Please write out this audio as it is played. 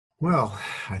Well,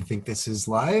 I think this is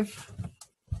live.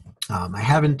 I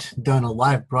haven't done a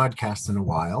live broadcast in a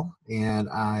while, and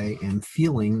I am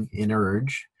feeling an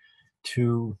urge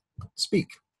to speak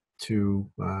to,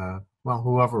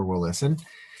 whoever will listen.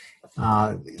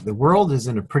 The world is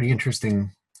in a pretty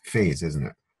interesting phase, isn't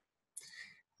it?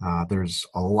 There's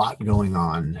a lot going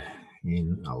on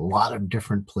in a lot of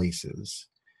different places,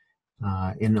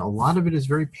 and a lot of it is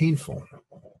very painful,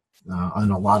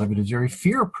 and a lot of it is very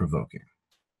fear-provoking.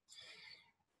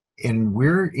 And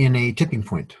we're in a tipping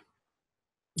point.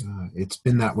 It's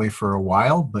been that way for a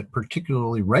while, but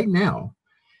particularly right now,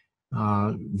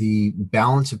 the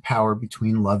balance of power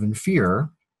between love and fear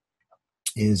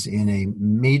is in a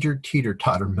major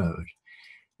teeter-totter mode.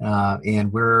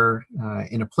 And we're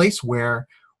in a place where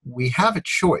we have a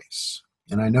choice.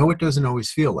 And I know it doesn't always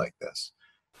feel like this,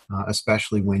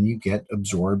 especially when you get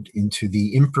absorbed into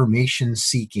the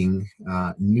information-seeking,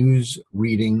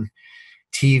 news-reading,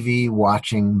 TV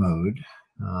watching mode.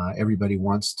 Everybody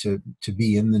wants to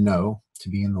be in the know, to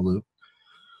be in the loop.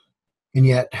 And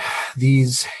yet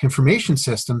these information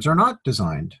systems are not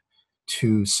designed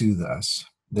to soothe us.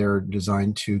 They're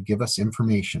designed to give us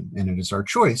information, and it is our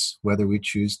choice whether we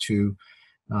choose to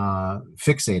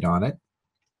fixate on it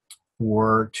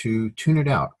or to tune it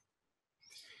out.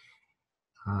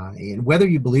 And whether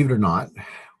you believe it or not,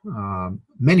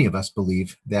 many of us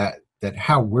believe that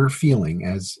how we're feeling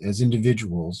as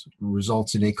individuals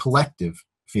results in a collective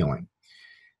feeling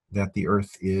that the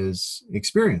earth is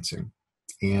experiencing.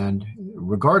 And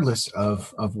regardless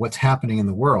of what's happening in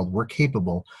the world, we're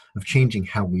capable of changing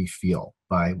how we feel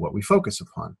by what we focus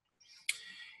upon.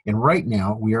 And right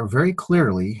now, we are very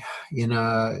clearly in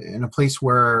a place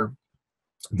where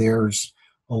there's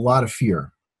a lot of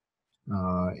fear.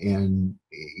 And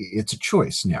it's a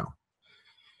choice now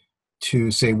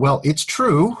to say, well, it's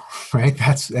true, right?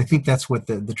 I think that's what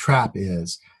the trap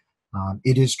is.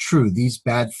 It is true. These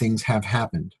bad things have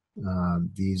happened.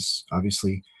 These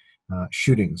obviously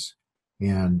shootings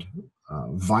and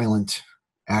violent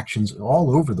actions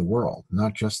all over the world,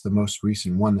 not just the most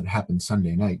recent one that happened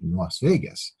Sunday night in Las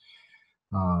Vegas.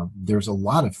 There's a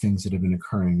lot of things that have been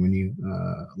occurring when you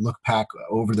look back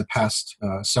over the past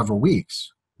several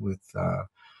weeks with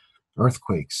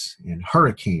earthquakes and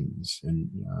hurricanes and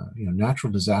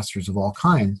natural disasters of all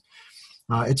kinds.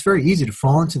 It's very easy to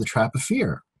fall into the trap of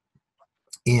fear.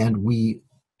 And we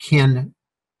can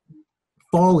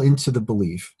fall into the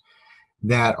belief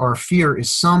that our fear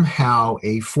is somehow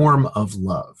a form of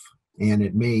love. And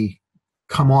it may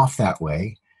come off that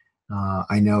way.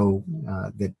 I know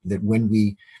that when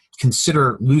we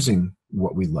consider losing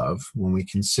what we love, when we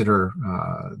consider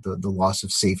the loss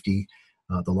of safety,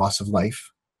 the loss of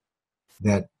life,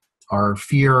 that our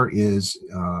fear is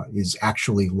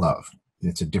actually love.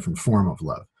 It's a different form of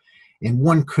love. And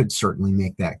one could certainly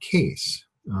make that case.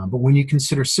 But when you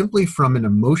consider simply from an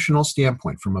emotional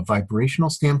standpoint, from a vibrational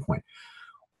standpoint,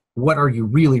 what are you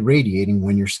really radiating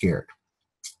when you're scared?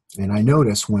 And I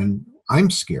notice when I'm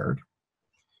scared,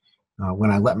 when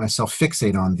I let myself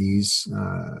fixate on these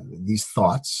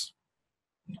thoughts,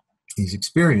 these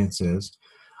experiences,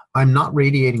 I'm not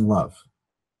radiating love.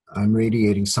 I'm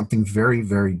radiating something very,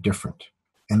 very different.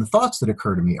 And the thoughts that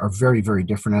occur to me are very, very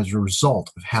different as a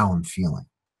result of how I'm feeling.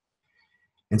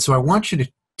 And so I want you to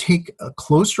take a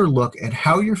closer look at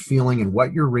how you're feeling and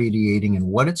what you're radiating and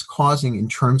what it's causing in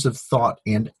terms of thought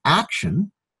and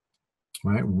action,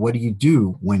 right? What do you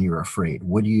do when you're afraid?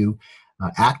 What do you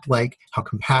act like? How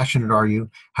compassionate are you?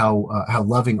 How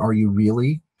loving are you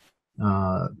really?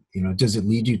 Does it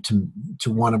lead you to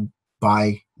want to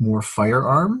buy more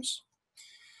firearms?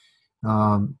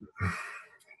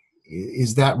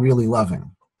 Is that really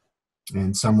loving?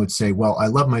 And some would say, well, I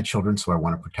love my children, so I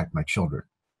want to protect my children.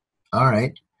 All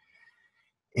right.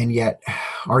 And yet,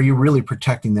 are you really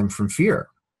protecting them from fear?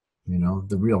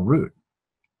 The real root.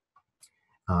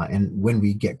 And when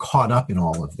we get caught up in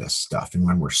all of this stuff, and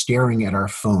when we're staring at our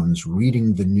phones,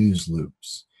 reading the news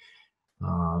loops,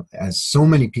 as so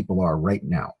many people are right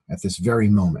now, at this very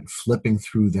moment, flipping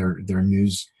through their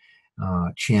news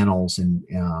channels, and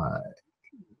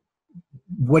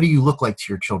what do you look like to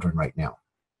your children right now,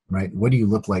 right? What do you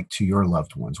look like to your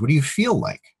loved ones? What do you feel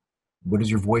like? What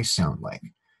does your voice sound like?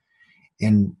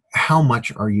 And how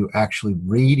much are you actually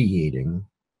radiating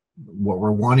what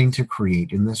we're wanting to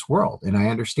create in this world? And I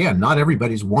understand not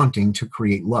everybody's wanting to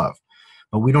create love,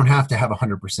 but we don't have to have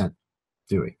 100%,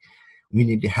 do we? We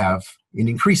need to have an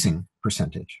increasing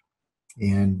percentage.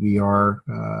 And we are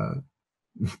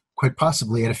quite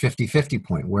possibly at a 50-50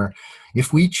 point where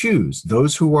if we choose,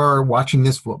 those who are watching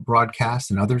this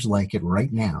broadcast and others like it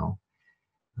right now,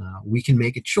 we can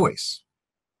make a choice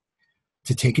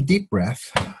to take a deep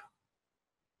breath,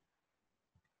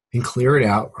 and clear it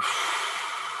out.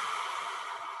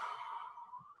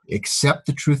 Accept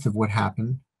the truth of what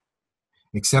happened.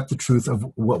 Accept the truth of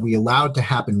what we allowed to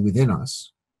happen within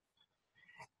us,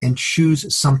 and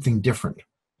choose something different,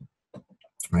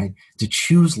 right? To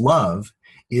choose love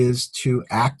is to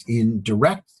act in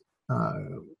direct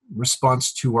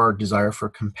response to our desire for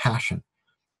compassion.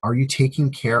 Are you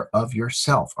taking care of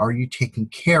yourself? Are you taking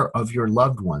care of your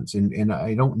loved ones? And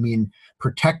I don't mean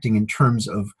protecting in terms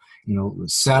of,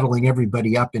 saddling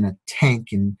everybody up in a tank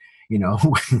and,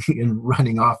 and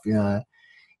running off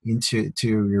into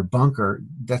your bunker.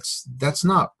 That's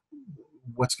not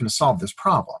what's going to solve this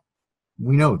problem.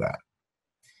 We know that.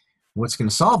 What's going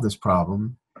to solve this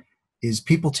problem is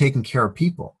people taking care of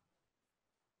people,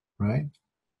 right?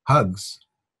 Hugs,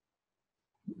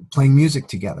 playing music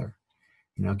together,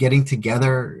 getting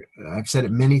together. I've said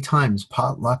it many times,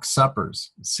 potluck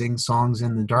suppers, sing songs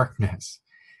in the darkness.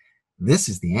 This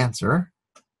is the answer,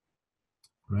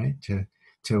 right?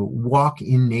 To walk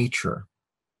in nature,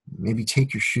 maybe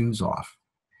take your shoes off,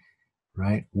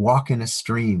 right? Walk in a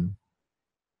stream.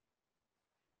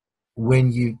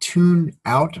 When you tune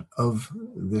out of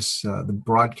this, the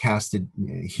broadcasted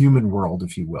human world,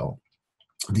 if you will,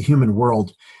 the human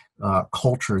world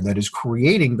culture that is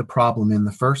creating the problem in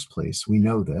the first place, we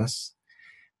know this,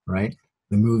 right?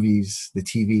 The movies, the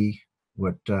TV,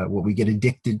 what we get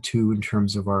addicted to in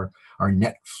terms of our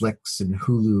Netflix and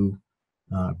Hulu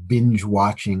binge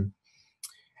watching.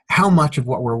 How much of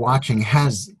what we're watching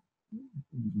has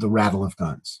the rattle of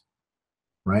guns,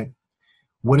 right?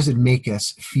 What does it make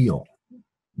us feel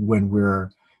when we're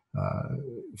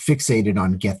fixated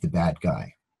on get the bad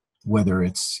guy? Whether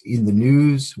it's in the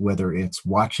news, whether it's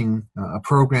watching a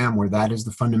program where that is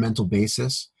the fundamental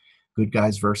basis, good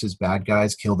guys versus bad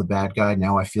guys, kill the bad guy,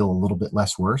 now I feel a little bit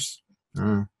less worse.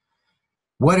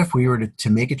 What if we were to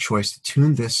make a choice to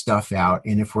tune this stuff out,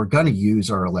 and if we're going to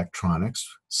use our electronics,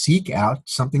 seek out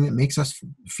something that makes us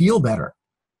feel better?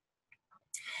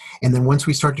 And then once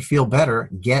we start to feel better,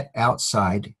 get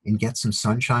outside and get some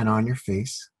sunshine on your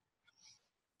face,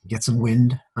 get some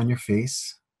wind on your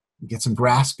face, get some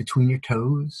grass between your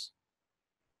toes,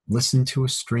 listen to a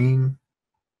stream,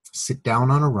 sit down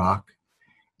on a rock,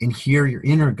 and hear your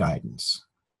inner guidance.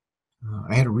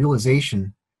 I had a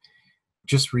realization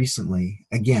just recently,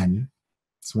 again,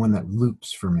 it's one that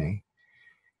loops for me,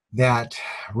 that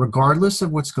regardless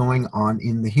of what's going on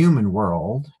in the human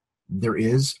world, there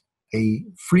is a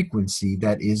frequency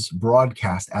that is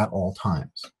broadcast at all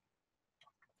times.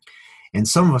 And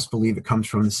some of us believe it comes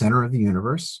from the center of the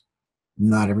universe.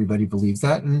 Not everybody believes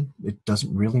that, and it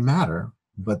doesn't really matter.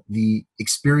 But the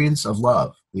experience of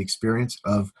love, the experience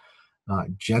of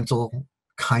gentle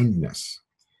kindness,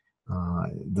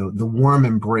 the warm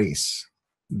embrace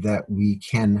that we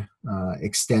can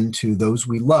extend to those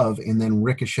we love, and then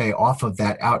ricochet off of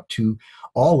that out to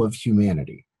all of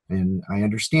humanity. And I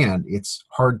understand it's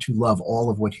hard to love all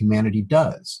of what humanity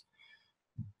does.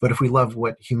 But if we love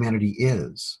what humanity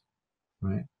is,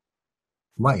 right?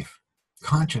 Life,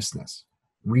 consciousness,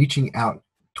 reaching out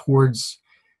towards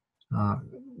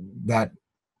that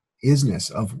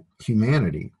isness of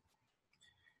humanity,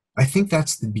 I think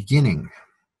that's the beginning.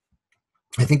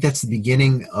 I think that's the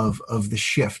beginning of the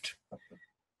shift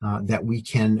that we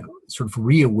can sort of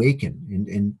reawaken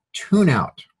and tune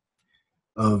out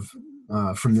of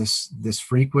from this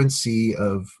frequency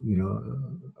of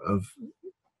of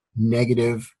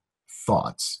negative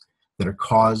thoughts that are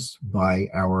caused by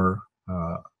our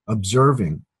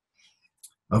observing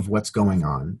of what's going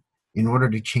on in order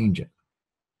to change it.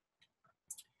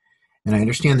 And I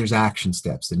understand there's action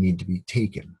steps that need to be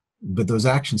taken, but those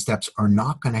action steps are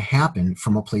not going to happen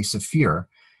from a place of fear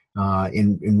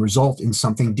and result in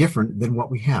something different than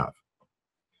what we have.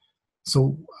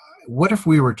 So what if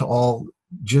we were to all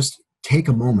just take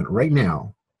a moment right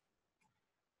now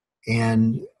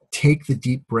and take the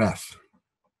deep breath?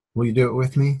 Will you do it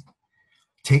with me?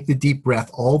 Take the deep breath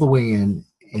all the way in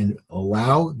and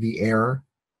allow the air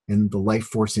and the life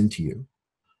force into you.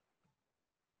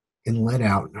 And let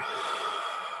out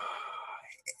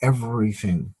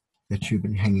everything that you've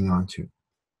been hanging on to.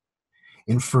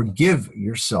 And forgive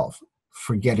yourself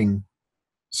for getting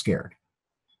scared.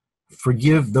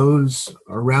 Forgive those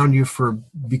around you for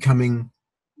becoming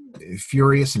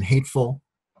furious and hateful.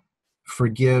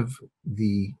 Forgive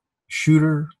the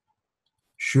shooters.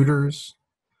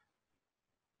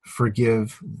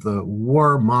 Forgive the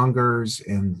warmongers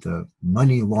and the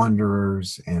money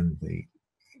launderers and the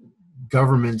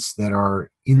governments that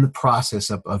are in the process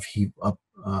of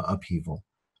upheaval.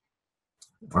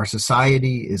 Our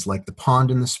society is like the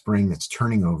pond in the spring that's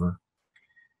turning over,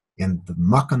 and the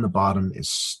muck on the bottom is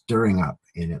stirring up,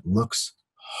 and it looks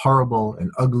horrible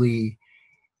and ugly,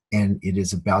 and it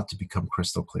is about to become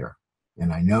crystal clear.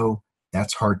 And I know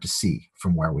that's hard to see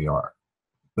from where we are,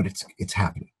 but it's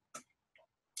happening.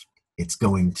 It's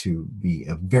going to be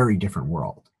a very different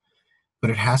world, but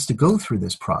it has to go through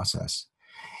this process.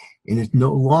 And it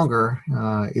no longer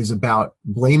is about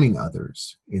blaming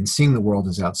others and seeing the world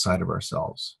as outside of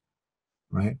ourselves,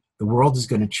 right? The world is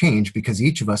going to change because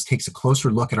each of us takes a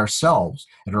closer look at ourselves,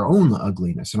 at our own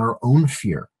ugliness and our own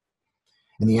fear,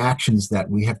 and the actions that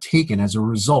we have taken as a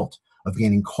result of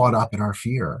getting caught up in our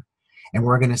fear. And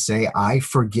we're going to say, I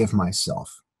forgive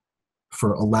myself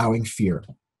for allowing fear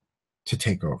to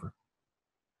take over.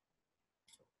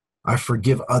 I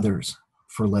forgive others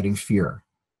for letting fear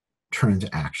turn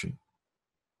into action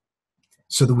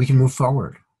so that we can move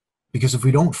forward. Because if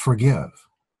we don't forgive,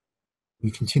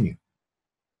 we continue.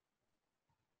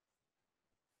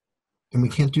 And we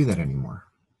can't do that anymore.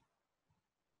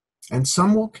 And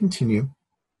some will continue,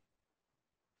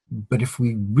 but if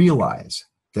we realize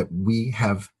that we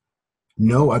have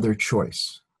no other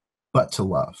choice but to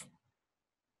love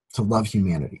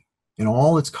humanity in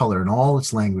all its color, in all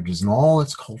its languages, in all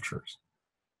its cultures,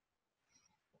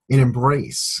 and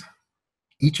embrace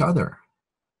each other,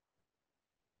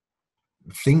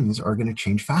 things are going to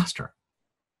change faster.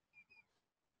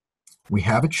 We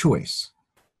have a choice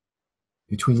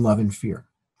between love and fear,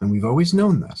 and we've always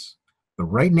known this, but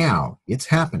right now it's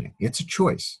happening. It's a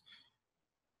choice.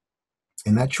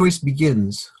 And that choice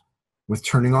begins with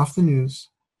turning off the news,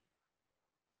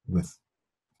 with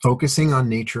focusing on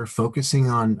nature, focusing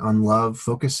on love,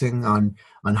 focusing on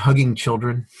hugging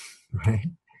children, right?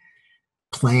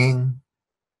 Playing,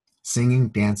 singing,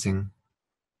 dancing,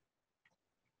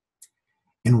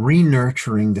 and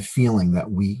re-nurturing the feeling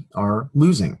that we are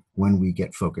losing when we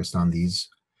get focused on these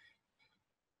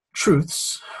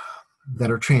truths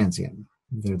that are transient.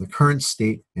 They're the current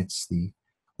state. It's the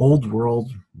old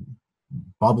world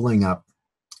bubbling up,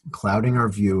 clouding our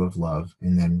view of love,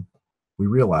 and then we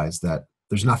realize that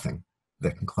there's nothing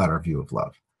that can cloud our view of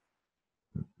love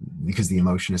because the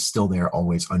emotion is still there,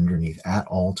 always underneath at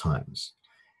all times.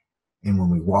 And when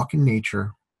we walk in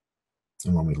nature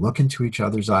and when we look into each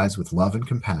other's eyes with love and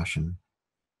compassion,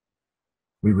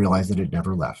 we realize that it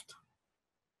never left.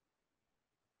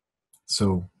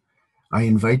 So I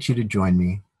invite you to join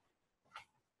me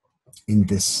in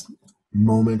this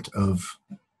moment of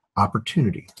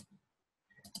opportunity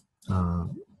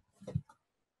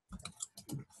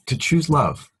to choose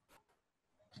love.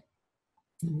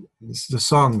 This is a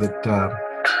song that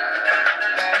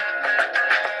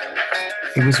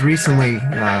it was recently,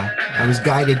 I was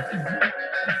guided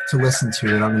to listen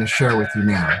to, and I'm going to share with you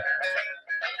now.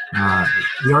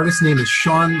 The artist's name is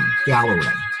Sean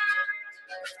Galloway.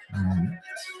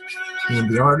 And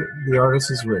the artist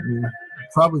has written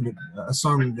probably a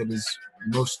song that is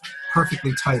most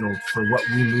perfectly titled for what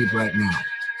we need right now.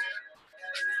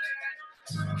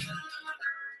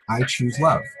 I choose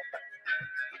love.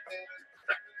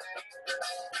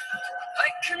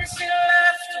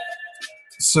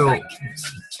 So,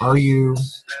 are you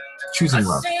choosing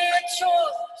love?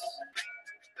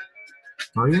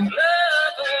 Are you?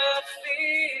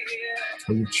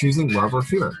 Are you choosing love or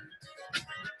fear?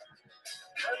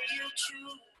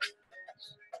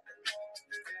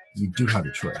 You do have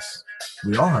a choice.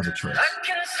 We all have a choice.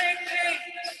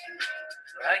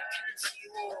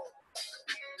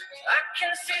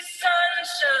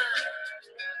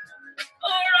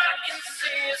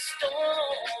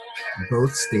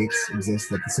 Both states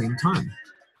exist at the same time.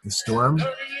 The storm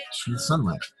and the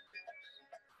sunlight.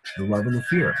 The love and the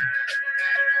fear.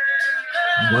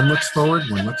 One looks forward,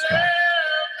 one looks back.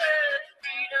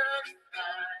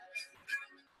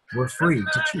 We're free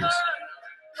to choose.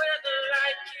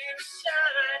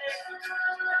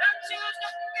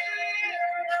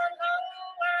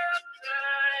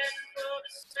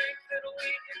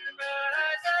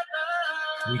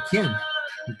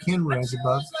 We can rise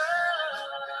above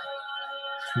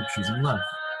through choosing love.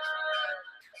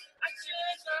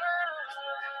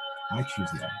 I choose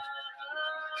love.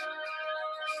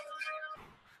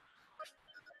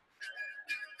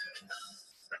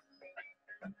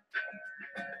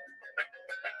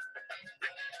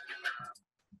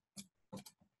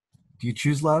 Do you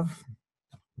choose love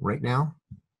right now?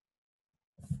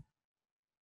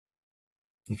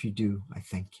 If you do, I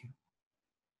thank you.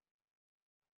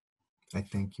 I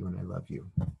thank you and I love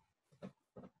you.